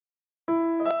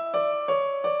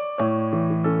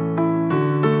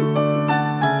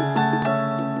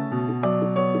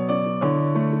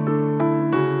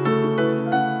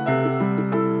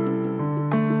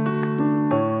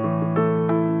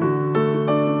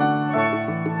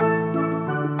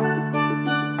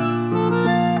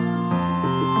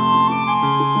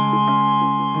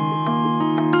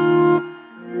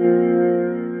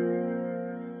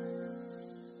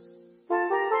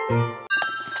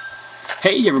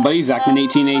Hey everybody,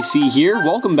 Zachman18AC here.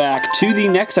 Welcome back to the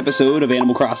next episode of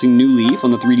Animal Crossing New Leaf on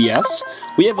the 3DS.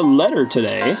 We have a letter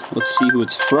today. Let's see who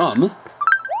it's from.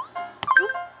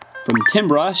 From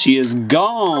Timbra. She is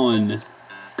gone.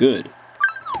 Good.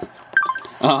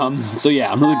 So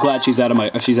yeah, I'm really glad she's out of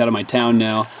my town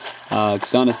now.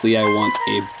 Because honestly, I want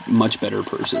a much better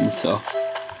person. So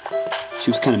she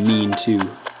was kind of mean too.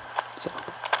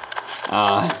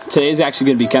 Today's actually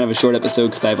going to be kind of a short episode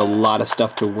because I have a lot of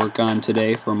stuff to work on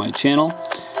today for my channel.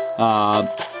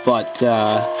 But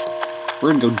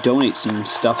we're going to go donate some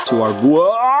stuff to our...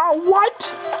 Whoa,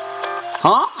 what?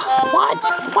 Huh? What?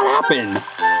 What happened?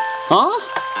 Huh?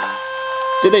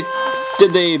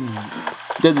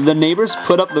 Did the neighbors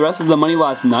put up the rest of the money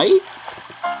last night?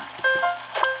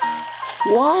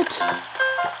 What?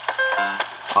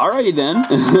 Alrighty then.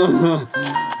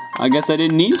 I guess I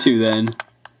didn't need to then.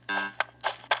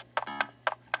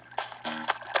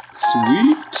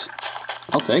 Sweet.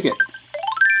 I'll take it.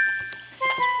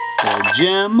 A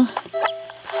gem.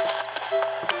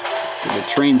 The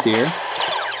train's here.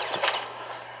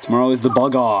 Tomorrow is the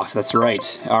bug off. That's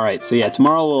right. Alright, so yeah,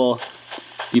 tomorrow we'll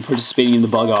be participating in the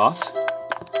bug off.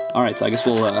 Alright, so I guess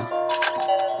we'll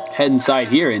head inside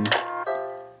here and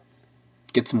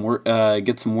get some work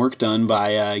done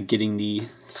by getting the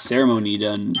ceremony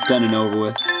done and over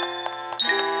with.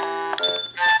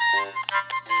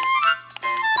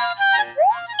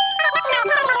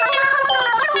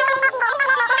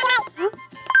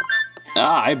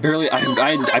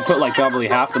 I put like probably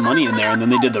half the money in there and then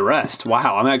they did the rest.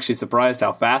 Wow, I'm actually surprised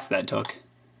how fast that took.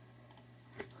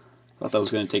 Thought that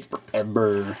was going to take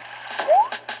forever.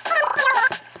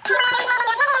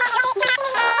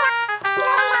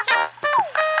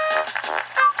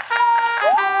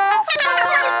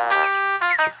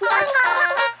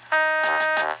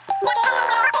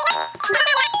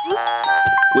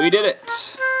 We did it!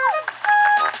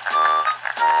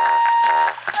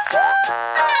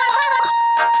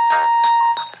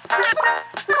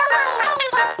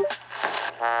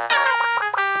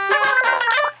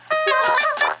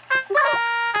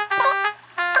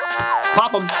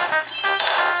 Pop 'em.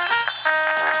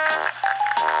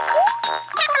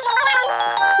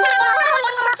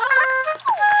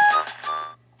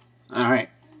 All right.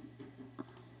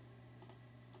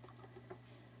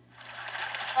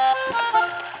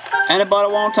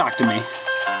 Anybody want to talk to me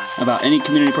about any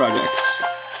community projects?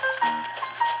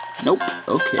 Nope.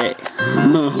 Okay.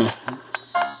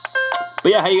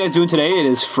 But yeah, how you guys doing today? It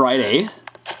is Friday,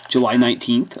 July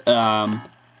 19th.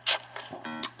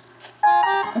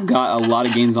 I've got a lot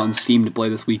of games on Steam to play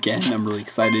this weekend. I'm really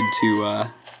excited to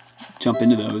jump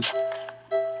into those.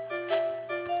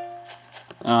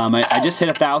 I just hit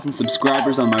 1,000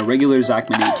 subscribers on my regular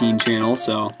Zachman18 channel,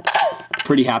 so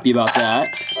pretty happy about that.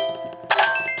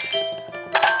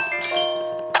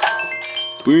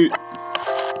 Sweet.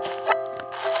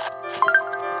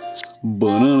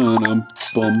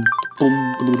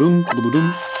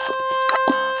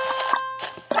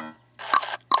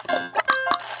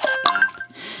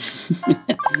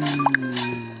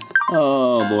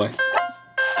 Oh boy.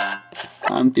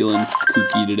 I'm feeling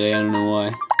kooky today, I don't know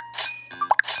why.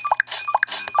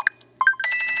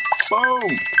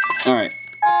 Boom! Alright,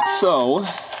 so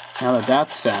now that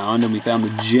that's found and we found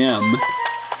the gem,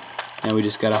 now we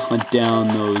just gotta hunt down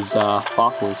those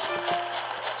fossils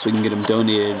so we can get them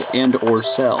donated and or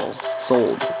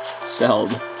sold,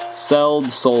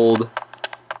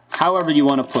 however you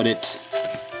want to put it.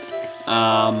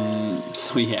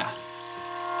 So yeah.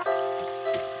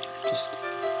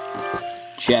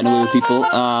 Chatting away with people.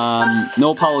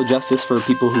 No Apollo Justice for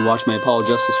people who watch my Apollo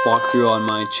Justice walkthrough on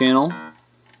my channel.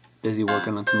 Busy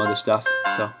working on some other stuff,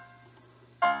 so.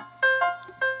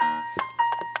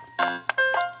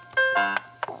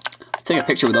 Let's take a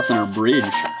picture with us on our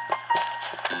bridge.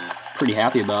 Pretty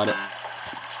happy about it.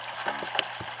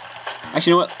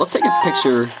 Actually, you know what? Let's take a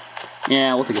picture.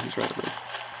 Yeah, we'll take a picture of the bridge.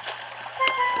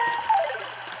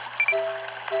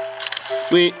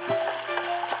 Sweet.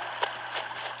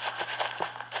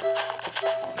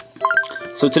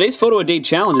 So today's photo a day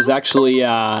challenge is actually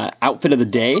outfit of the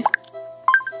day.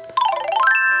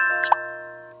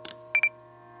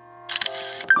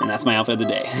 And that's my outfit of the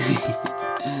day.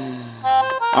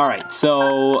 Alright,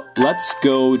 so let's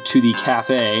go to the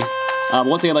cafe.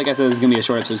 Once again, like I said, this is going to be a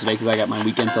short episode today because I got my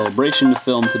weekend celebration to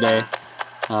film today.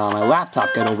 My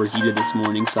laptop got overheated this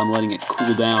morning, so I'm letting it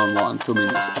cool down while I'm filming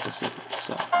this episode.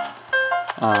 So,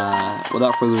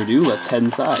 without further ado, let's head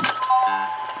inside.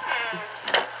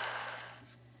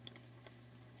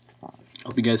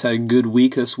 Hope you guys had a good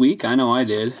week this week. I know I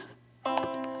did.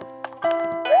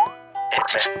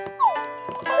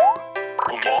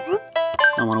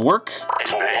 I want to gonna work.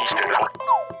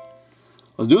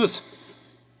 Let's do this.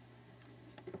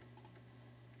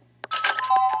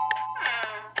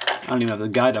 I don't even have the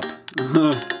guide up.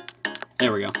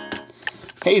 There we go.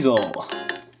 Hazel.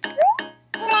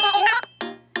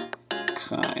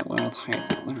 Okay, well,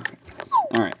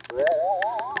 alright.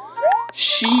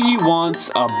 She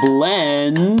wants a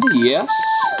blend, yes.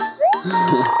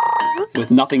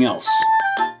 With nothing else.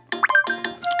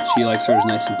 She likes hers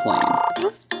nice and plain.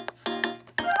 Oh,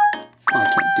 I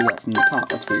can't do that from the top,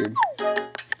 that's weird.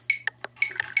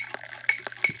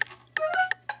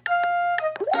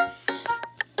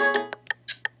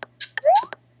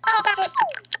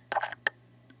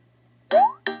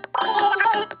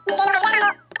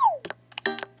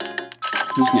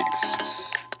 Who's next?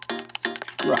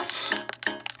 Gruff.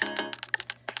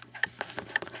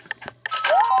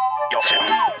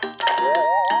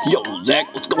 Yo,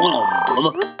 Zach, what's going on,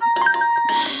 brother?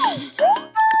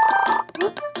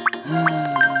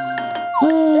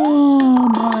 Oh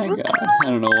my god, I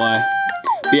don't know why.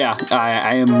 But yeah,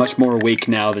 I am much more awake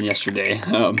now than yesterday,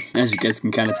 as you guys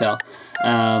can kind of tell.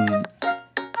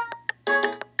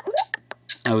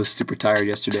 I was super tired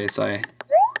yesterday, so I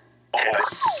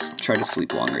tried to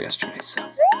sleep longer yesterday, so.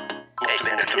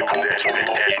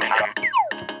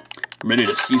 I'm ready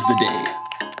to seize the day.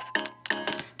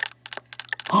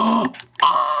 Oh,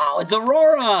 it's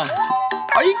Aurora!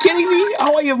 Are you kidding me? I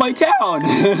want you in my town!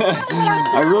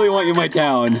 I really want you in my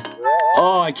town.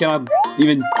 Oh, I cannot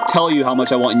even tell you how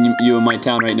much I want you in my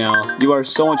town right now. You are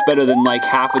so much better than like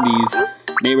half of these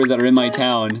neighbors that are in my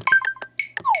town.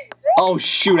 Oh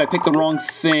shoot, I picked the wrong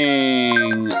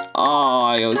thing. Oh,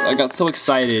 I got so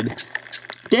excited.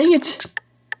 Dang it!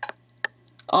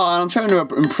 Oh, and I'm trying to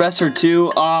impress her too.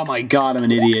 Oh my god, I'm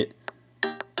an idiot.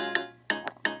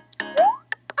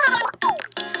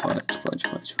 Fudge, fudge,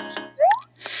 fudge, fudge.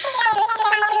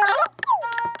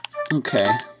 Okay.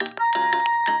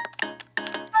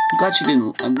 I'm glad she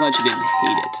didn't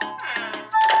hate it.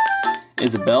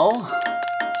 Isabel?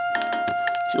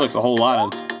 She likes a whole lot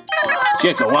of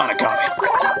coffee.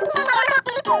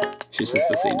 She's just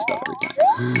the same stuff every time.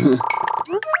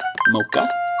 Mocha.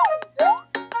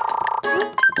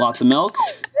 Lots of milk.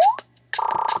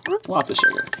 Lots of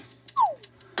sugar.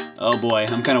 Oh boy,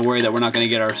 I'm kind of worried that we're not going to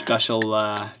get our special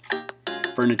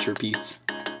furniture piece.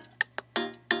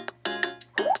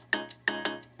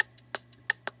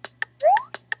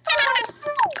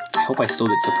 I hope I still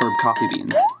get superb coffee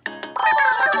beans.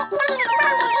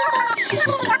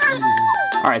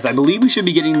 Alright, so I believe we should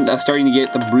be getting starting to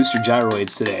get the Brewster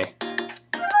gyroids today.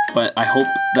 But I hope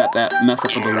that mess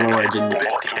up with Aurora didn't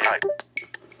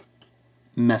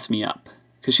mess me up.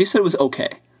 Because she said it was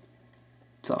okay.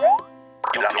 So.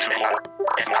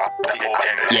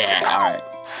 Yeah, alright.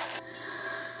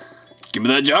 Give me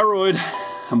that gyroid.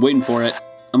 I'm waiting for it.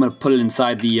 I'm gonna put it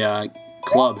inside the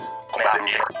club.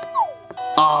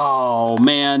 Oh,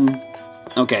 man.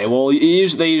 Okay, well, they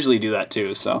usually do that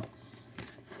too, so.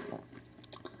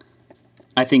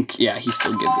 I think, yeah, he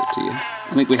still gives it to you.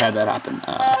 I think we had that happen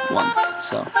once,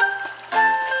 so.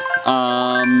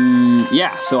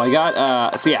 Yeah, so I got,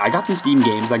 I got some Steam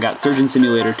games. I got Surgeon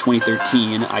Simulator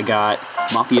 2013. I got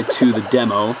Mafia 2, the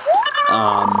demo.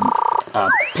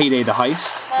 Payday the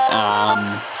Heist,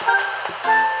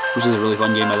 which is a really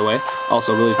fun game, by the way.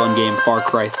 Also, a really fun game, Far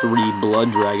Cry 3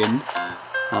 Blood Dragon.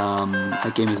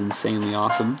 That game is insanely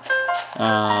awesome.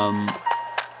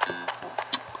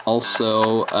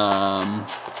 Also, what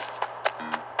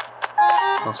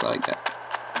else did I get?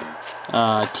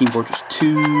 Team Fortress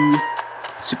 2,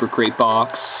 Super Crate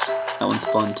Box, that one's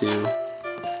fun too.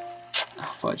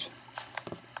 Oh, fudge.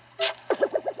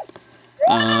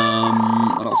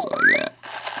 What else did I get?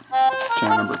 I'm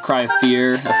trying to remember. Cry of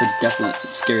Fear, that's a definite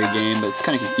scary game, but it's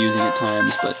kind of confusing at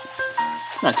times, but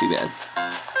it's not too bad.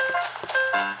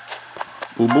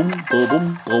 Boom boom boom boom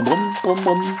boom boom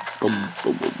boom boom boom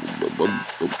boom boom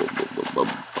boom boom boom.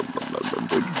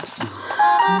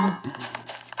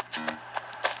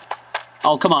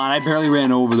 Oh come on! I barely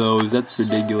ran over those. That's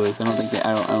ridiculous. I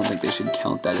don't think they should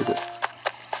count that, is it?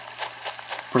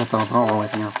 Put it on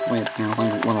with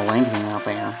little lengthening out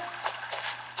there.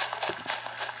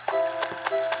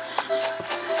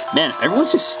 Man,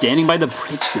 everyone's just standing by the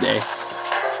bridge today.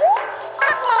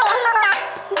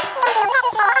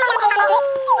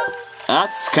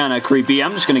 That's kind of creepy.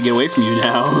 I'm just gonna get away from you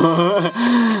now.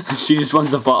 She just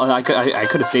wants to fall. I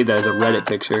could have saved that as a Reddit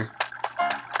picture.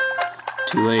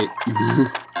 Too late.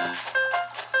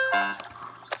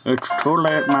 It's too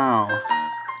late now.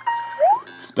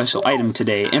 Special item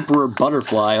today, Emperor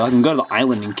Butterfly. I can go to the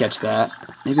island and catch that.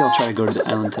 Maybe I'll try to go to the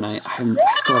island tonight. I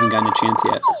still haven't gotten a chance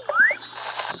yet.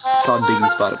 I saw a digging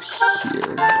spot up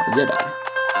here. Or did I?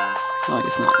 Oh, I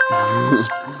guess not.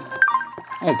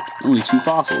 I have only 2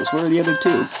 fossils. Where are the other 2?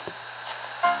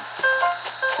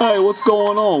 Hey, what's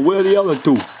going on? Where are the other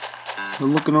 2?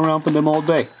 Been looking around for them all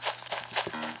day.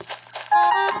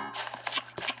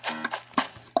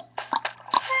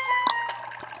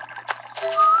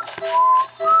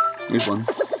 Here's one.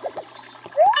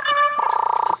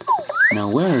 Now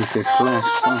where is this last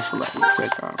fossil that we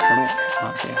picked up today?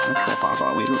 Okay, that's the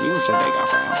fossil we used to dig up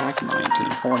back in the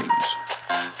 1940s.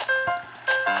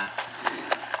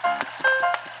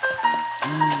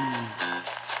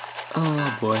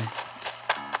 Oh boy.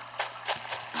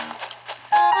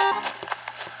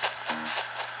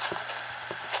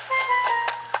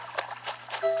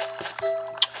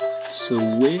 So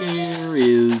where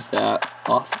is that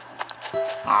fossil?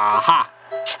 Aha!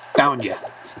 Found ya!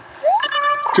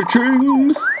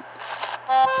 Cha-ching!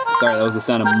 Sorry, that was the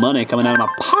sound of money coming out of my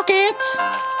pocket!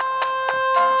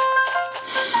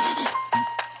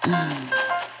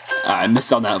 I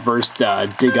missed on that first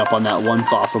dig up on that one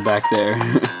fossil back there.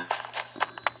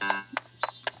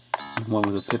 One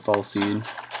was a pitfall seed.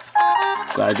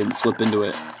 Glad I didn't slip into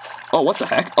it. Oh, what the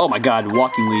heck? Oh my god,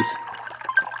 walking leaf.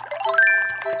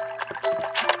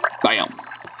 Bam!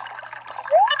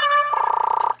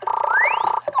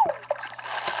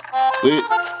 Wait.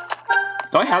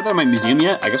 Do I have that in my museum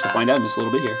yet? I guess we'll find out in just a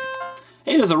little bit here.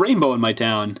 Hey, there's a rainbow in my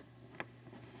town.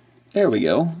 There we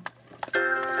go.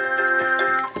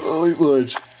 Oh, it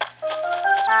would.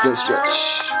 Let's stretch.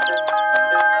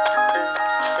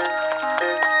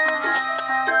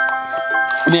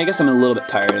 I mean, I guess I'm a little bit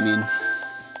tired. I mean,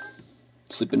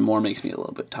 sleeping more makes me a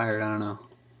little bit tired. I don't know.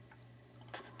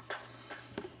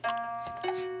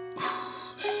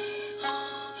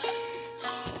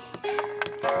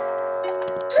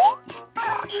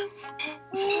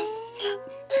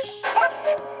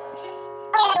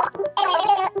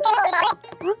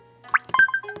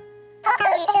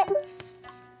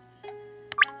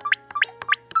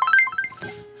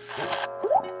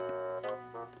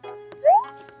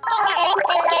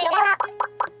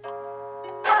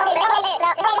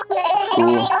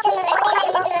 Cool.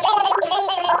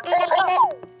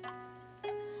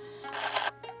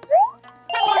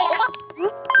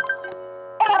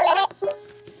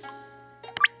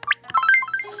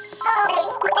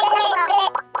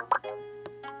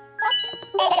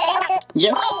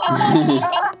 Yes.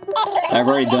 I've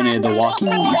already donated the walking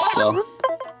leaf, so.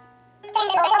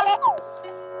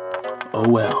 Oh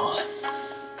well.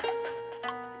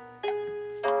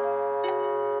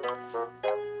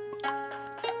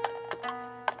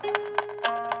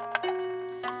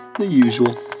 The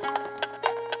usual.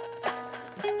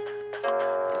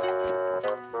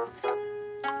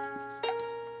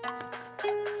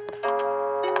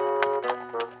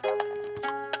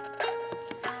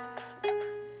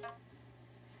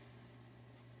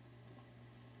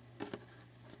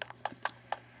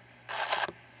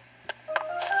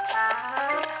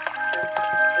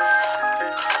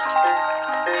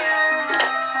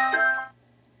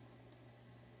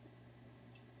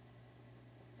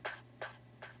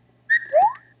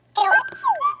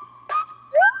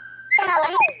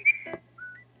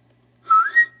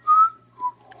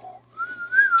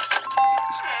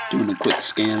 Doing a quick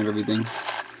scan of everything.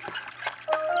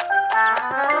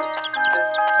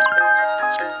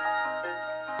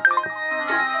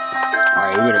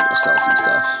 Alright, we better go sell some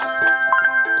stuff.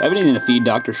 Do I have anything to feed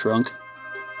Dr. Shrunk?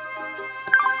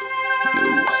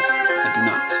 No, I do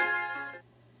not.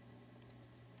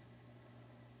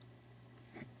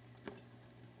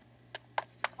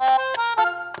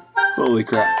 Holy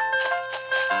crap.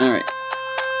 Alright.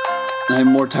 I'm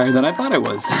more tired than I thought I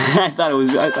was. I thought I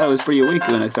was pretty awake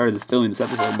when I started filming this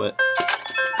episode, but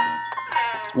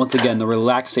once again, the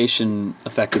relaxation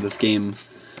effect of this game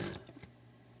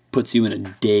puts you in a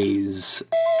daze.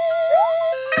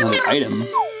 Another item. The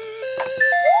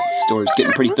store's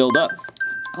getting pretty filled up.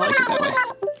 I like it that way.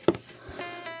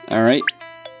 Alright.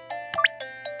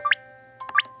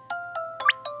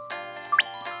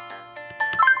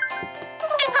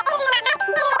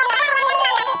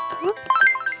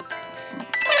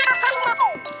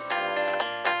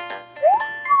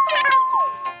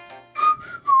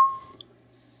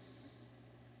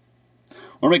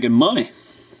 We're making money.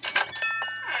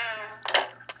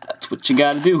 That's what you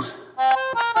gotta do.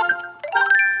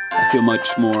 I feel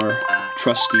much more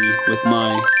trusty with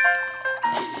my...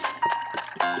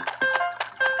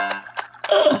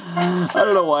 I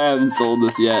don't know why I haven't sold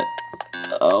this yet.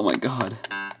 Oh my god.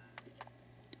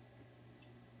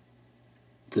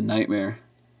 It's a nightmare.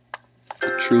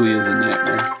 It truly is a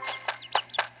nightmare.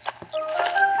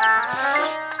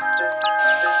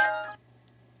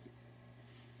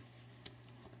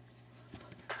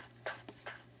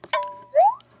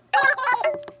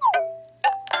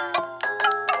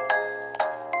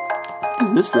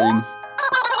 is this thing?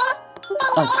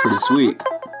 That's pretty sweet.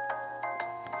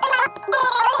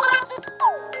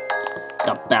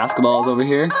 Got basketballs over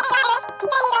here.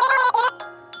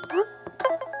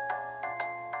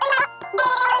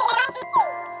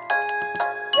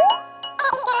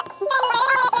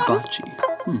 Bachi.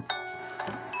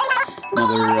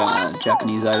 Another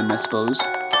Japanese item, I suppose.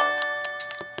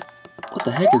 What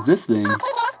the heck is this thing?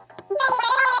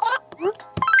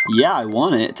 Yeah, I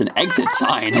want it. It's an exit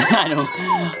sign. I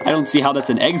don't see how that's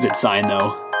an exit sign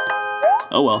though.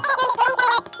 Oh well.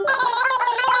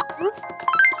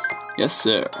 Yes,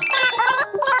 sir.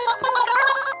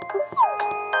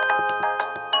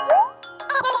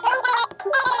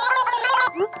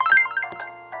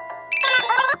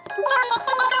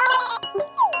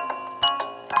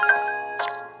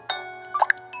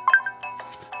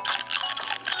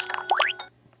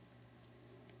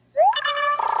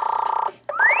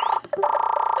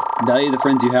 Value the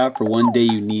friends you have for one day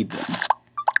you need them.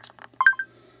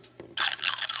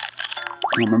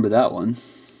 I don't remember that one.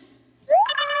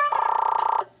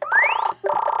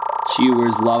 She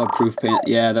wears lava-proof pants.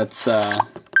 Yeah, that's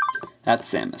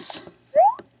Samus.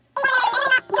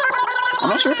 I'm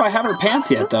not sure if I have her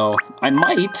pants yet, though. I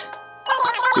might.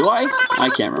 Do I? I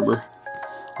can't remember.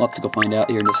 I'll have to go find out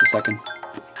here in just a second.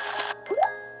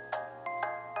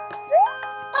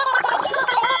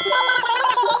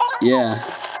 Yeah.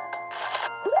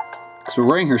 Because we're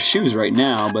wearing her shoes right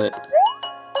now, but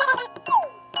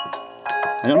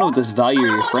I don't know what this value of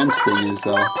your friends thing is,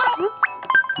 though. This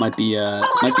might be a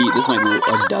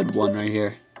dud one right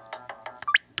here.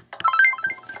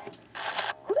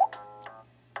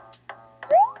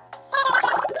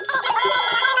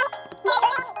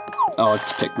 Oh,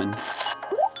 it's Pikmin.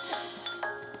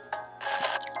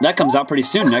 That comes out pretty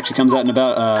soon. It actually comes out in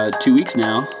about 2 weeks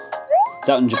now. It's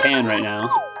out in Japan right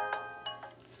now.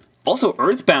 Also,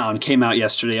 Earthbound came out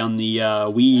yesterday on the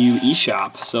Wii U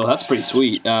eShop, so that's pretty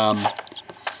sweet. I've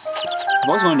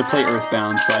always wanted to play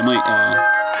Earthbound, so I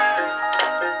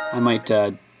might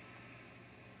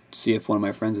see if one of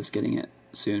my friends is getting it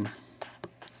soon.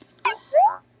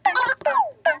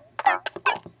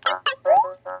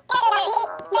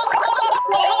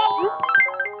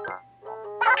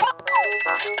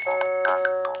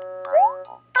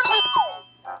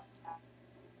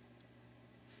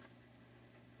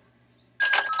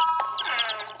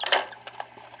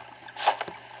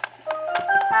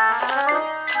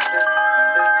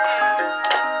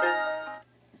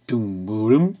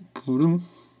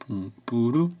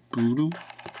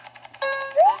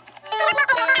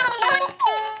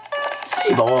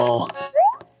 Sable!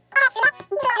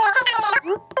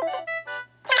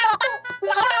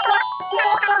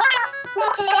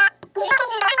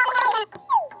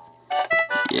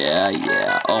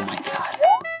 Yeah, oh my god.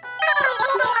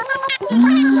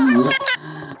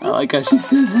 I like how she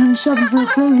says I'm shopping for a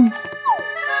present.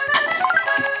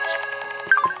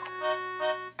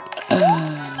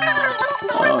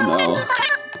 Oh no.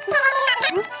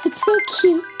 It's so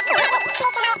cute.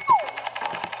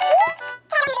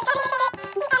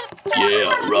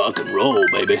 Yeah, rock and roll,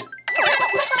 baby.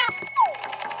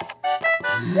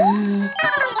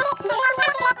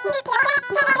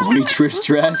 Waitress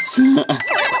dress.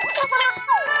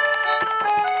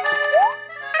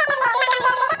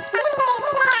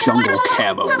 Jungle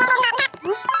cabo.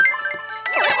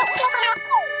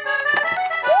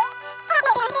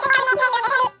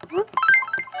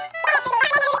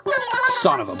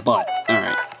 Son of a butt.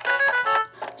 Alright.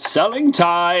 Selling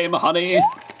time, honey.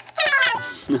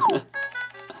 We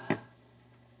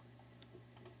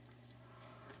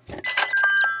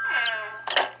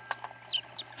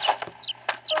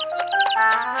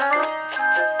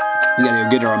gotta go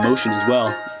get our emotion as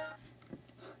well.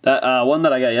 That one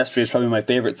that I got yesterday is probably my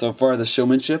favorite so far. The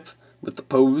showmanship with the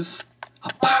pose.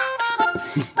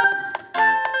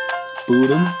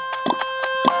 Boot 'em.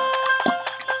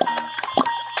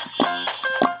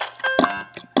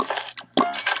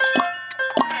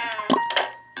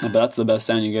 I bet that's the best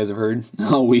sound you guys have heard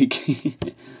all week.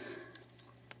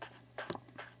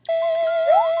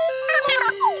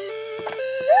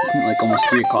 Like almost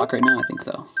 3 o'clock right now? I think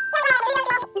so.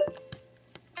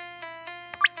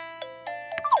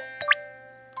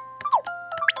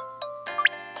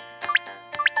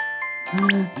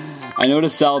 I know to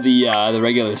sell the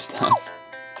regular stuff.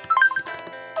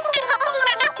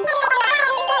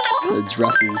 The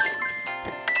dresses.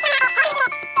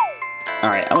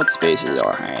 Alright, how much spaces do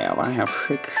I have? I have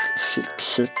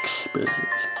six spaces.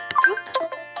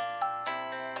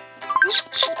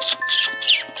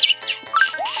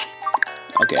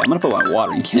 Okay, I'm gonna put my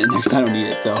watering can in there because I don't need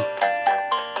it, so.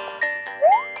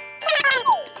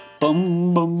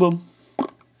 Boom, boom, boom.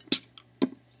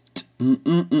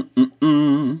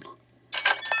 Mm-mm-mm-mm-mm.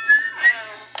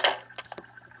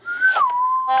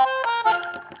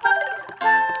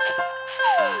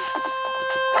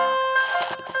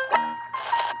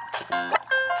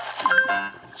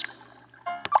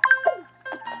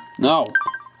 No.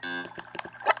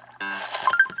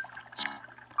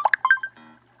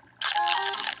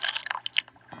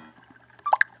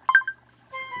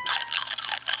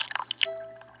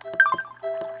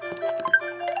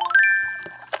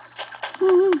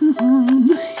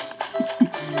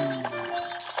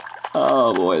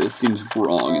 Oh boy, this seems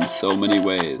wrong in so many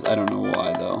ways. I don't know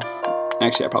why though.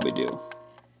 Actually, I probably do.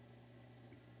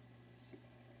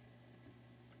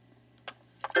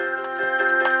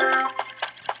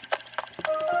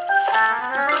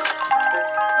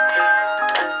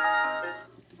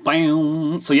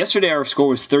 Bam. So yesterday our score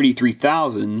was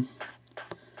 33,000.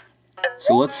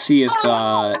 So let's see if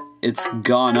it's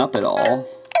gone up at all.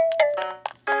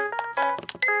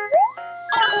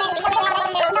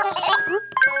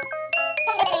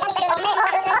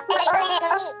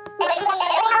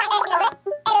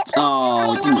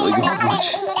 Oh, it didn't really go up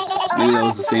much. Maybe that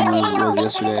was the same as it was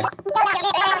yesterday.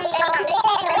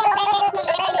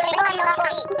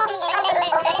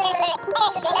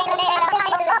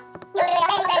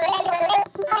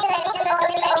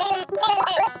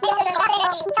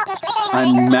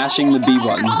 I'm mashing the B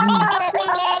button.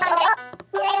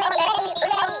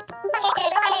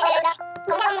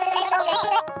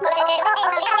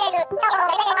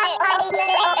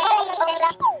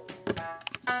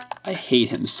 I hate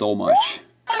him so much.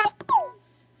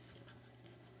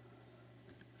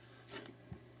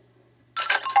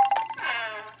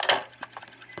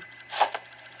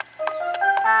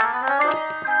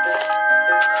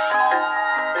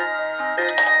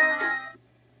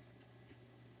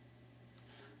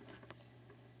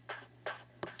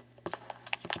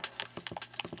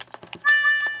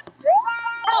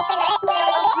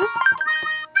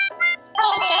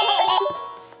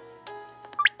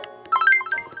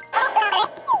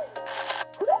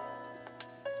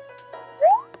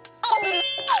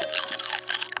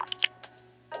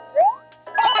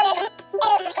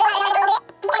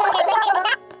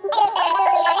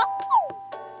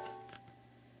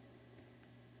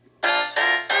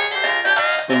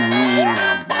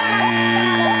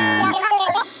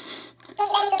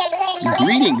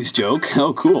 Greetings, joke.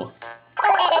 Oh, cool.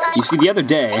 You see, the other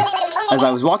day, as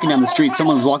I was walking down the street,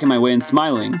 someone was walking my way and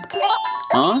smiling.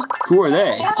 Huh? Who are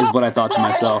they? Is what I thought to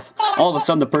myself. All of a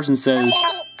sudden, the person says,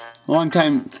 long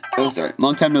time no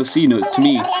see to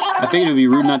me. I figured it would be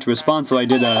rude not to respond, so I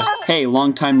did a, hey,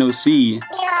 long time no see,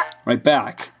 right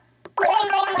back. But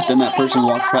then that person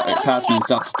walked past me and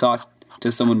stopped to talk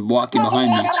to someone walking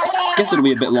behind me. Guess it'll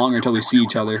be a bit longer until we see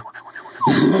each other.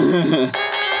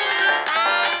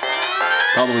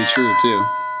 Probably true, too.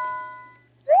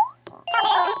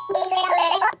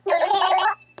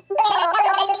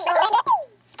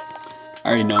 I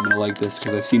already know I'm gonna like this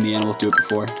because I've seen the animals do it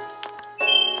before.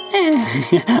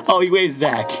 Oh, he waves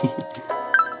back.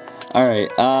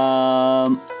 Alright,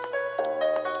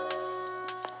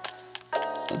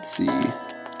 let's see.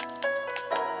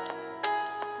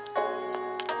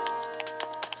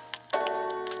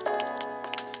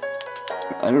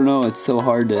 I don't know, it's so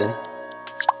hard to...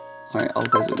 Alright, I'll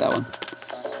close with that one.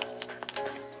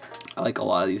 I like a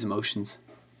lot of these emotions.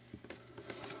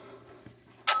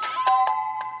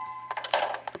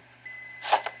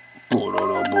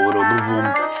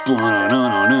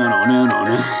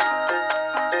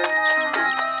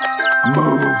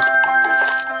 Move!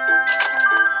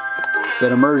 It's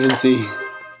an emergency.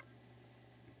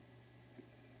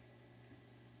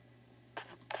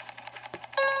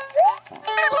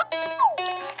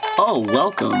 Oh,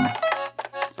 welcome.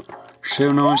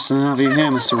 So nice to have you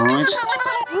here, Mr. Wright.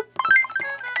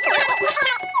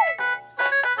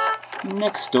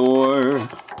 Next door.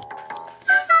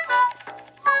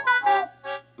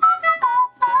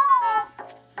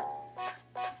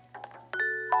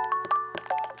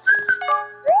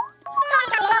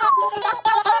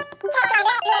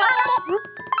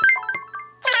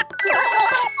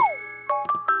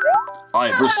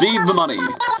 I've received the money.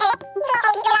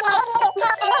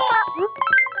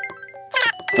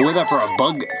 We'll wait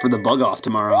for the bug off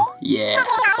tomorrow. Yeah.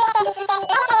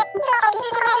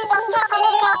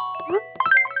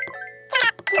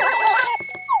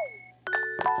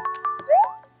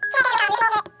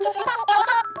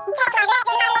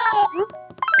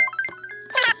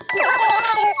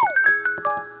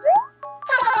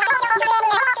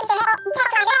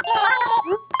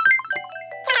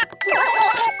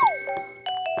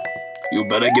 You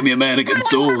better give me a mannequin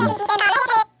soon.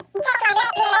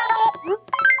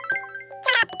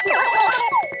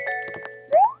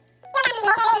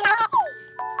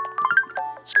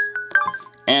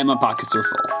 and my pockets are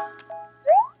full.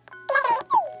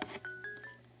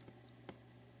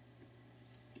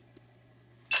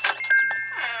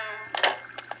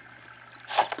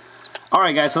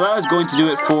 Alright guys, so that was going to do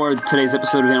it for today's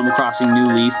episode of Animal Crossing New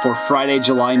Leaf for Friday,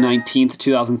 July 19th,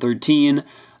 2013.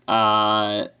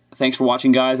 Thanks for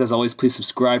watching, guys. As always, please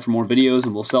subscribe for more videos,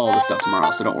 and we'll sell all this stuff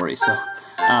tomorrow, so don't worry. So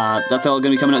that's all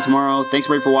going to be coming out tomorrow. Thanks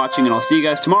everybody for watching, and I'll see you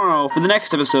guys tomorrow for the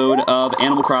next episode of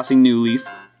Animal Crossing New Leaf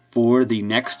for the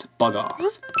next Bug Off.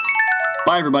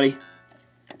 Bye, everybody.